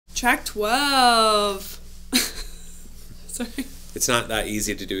Track 12. Sorry. It's not that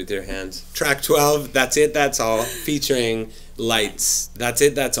easy to do with your hands. Track 12, That's It, That's All, featuring Lights. That's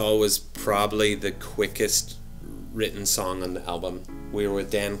It, That's All was probably the quickest written song on the album. We were with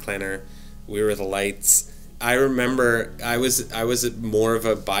Dan Klenner. We were with Lights. I remember I was more of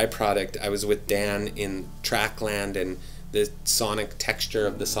a byproduct. I was with Dan in Trackland and the sonic texture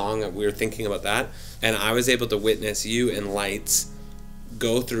of the song. We were thinking about that. And I was able to witness you and Lights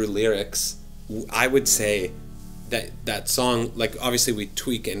go through lyrics. I would say that song, like, obviously we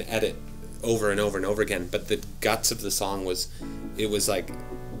tweak and edit over and over and over again, but the guts of the song was like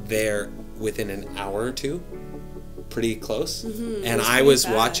there within an hour or two, pretty close. And I was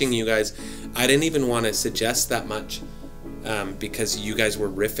watching you guys. I didn't even want to suggest that much because you guys were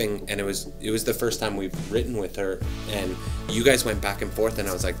riffing, and it was the first time we've written with her, and you guys went back and forth, and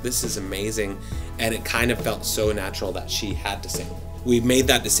I was like, this is amazing. And it kind of felt so natural that she had to sing. We made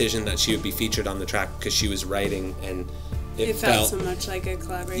that decision that she would be featured on the track because she was writing, and it felt so much like a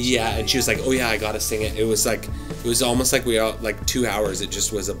collaboration. Yeah, and she was like, oh yeah, I gotta sing it. It was almost like we all, like 2 hours, it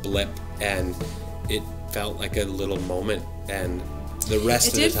just was a blip, and it felt like a little moment, and the rest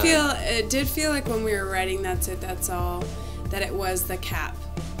of the time. It did feel like when we were writing That's It, That's All, that it was the cap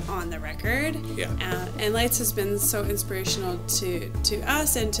on the record. Yeah. And Lights has been so inspirational to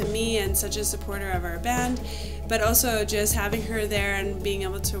us and to me, and such a supporter of our band. But also just having her there and being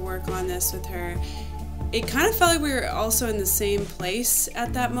able to work on this with her, it kind of felt like we were also in the same place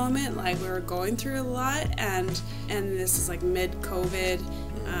at that moment. Like, we were going through a lot, and this is like mid-COVID,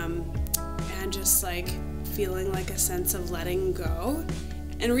 and just like feeling like a sense of letting go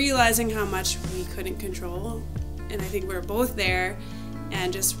and realizing how much we couldn't control. And I think we were both there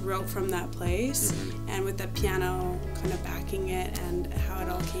and just wrote from that place, and with the piano kind of backing it and how it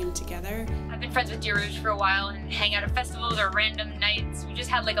all came together. I've been friends with Dear Rouge for a while and hang out at festivals or random nights. We just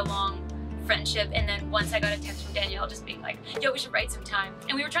had like a long friendship, and then once I got a text from Danielle just being like, yo, we should write some time.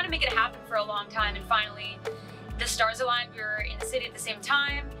 And we were trying to make it happen for a long time, and finally the stars aligned. We were in the city at the same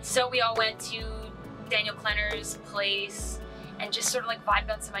time, so we all went to Daniel Klenner's place and just sort of like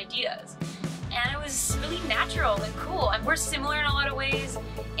vibed on some ideas. And it was really natural and cool, and we're similar in a lot of ways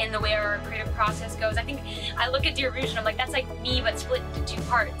in the way our creative process goes. I think I look at Dear Rouge and I'm like, that's like me but split into two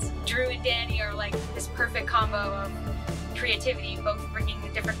parts. Drew and Danny are like this perfect combo of creativity, both bringing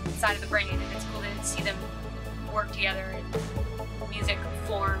a different side of the brain, and it's cool to see them work together in music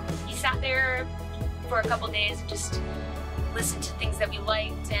form. We sat there for a couple days and just listened to things that we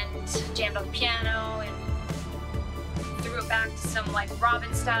liked and jammed on the piano and threw it back to some like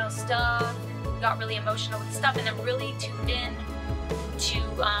Robin style stuff. Got really emotional with stuff, and then really tuned in to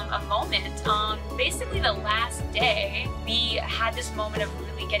a moment on basically the last day. We had this moment of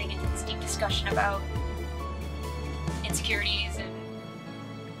really getting into this deep discussion about insecurities and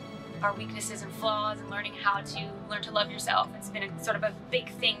our weaknesses and flaws, and learn to love yourself. It's been a sort of a big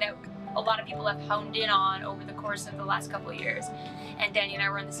thing that a lot of people have honed in on over the course of the last couple of years, and Danny and I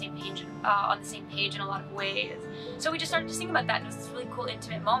were on the same page in a lot of ways. So we just started to sing about that, and it was this really cool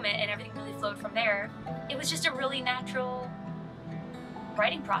intimate moment, and everything really flowed from there. It was just a really natural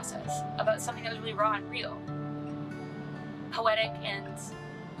writing process about something that was really raw and real, poetic and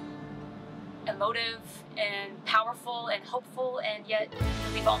emotive and powerful and hopeful, and yet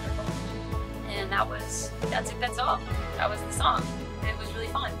really vulnerable. And That's It, That's All. That was the song. It was really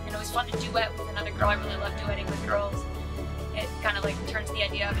fun, and it was fun to duet with another girl. I really love duetting with girls. It kind of like turns the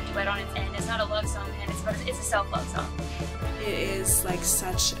idea of a duet on its end. It's not a love song, and it's a self-love song. It is like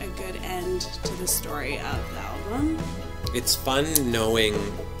such a good end to the story of the album. It's fun knowing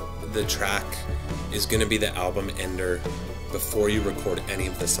the track is going to be the album ender before you record any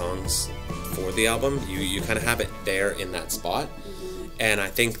of the songs for the album. You kind of have it there in that spot. And I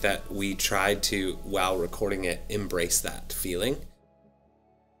think that we tried to, while recording it, embrace that feeling.